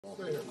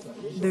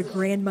The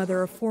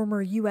grandmother of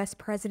former U.S.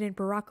 President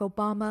Barack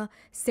Obama,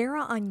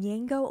 Sarah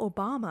Onyango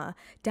Obama,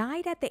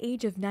 died at the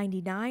age of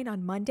 99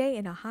 on Monday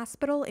in a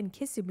hospital in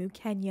Kisumu,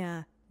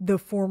 Kenya. The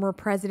former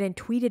president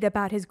tweeted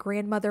about his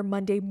grandmother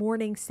Monday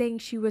morning, saying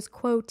she was,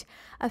 quote,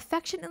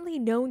 affectionately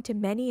known to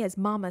many as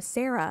Mama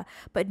Sarah,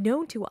 but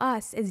known to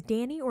us as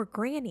Danny or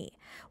Granny.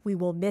 We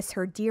will miss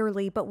her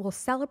dearly, but will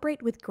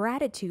celebrate with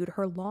gratitude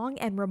her long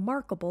and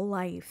remarkable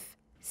life.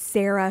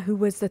 Sarah, who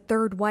was the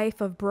third wife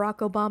of Barack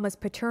Obama's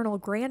paternal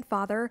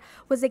grandfather,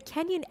 was a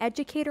Kenyan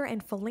educator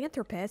and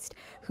philanthropist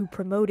who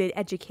promoted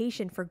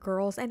education for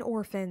girls and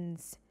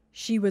orphans.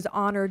 She was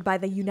honored by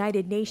the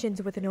United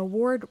Nations with an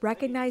award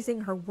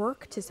recognizing her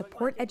work to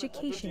support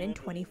education in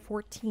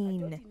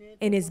 2014.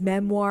 In his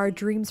memoir,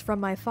 Dreams from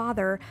My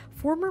Father,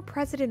 former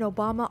President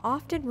Obama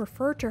often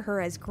referred to her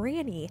as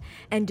Granny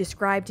and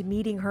described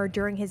meeting her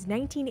during his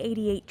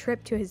 1988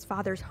 trip to his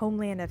father's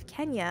homeland of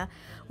Kenya,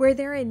 where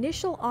their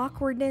initial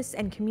awkwardness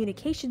and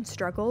communication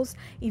struggles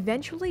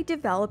eventually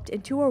developed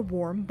into a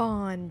warm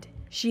bond.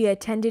 She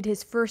attended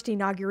his first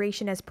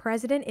inauguration as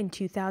president in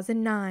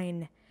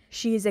 2009.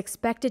 She is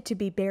expected to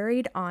be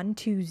buried on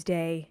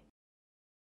Tuesday.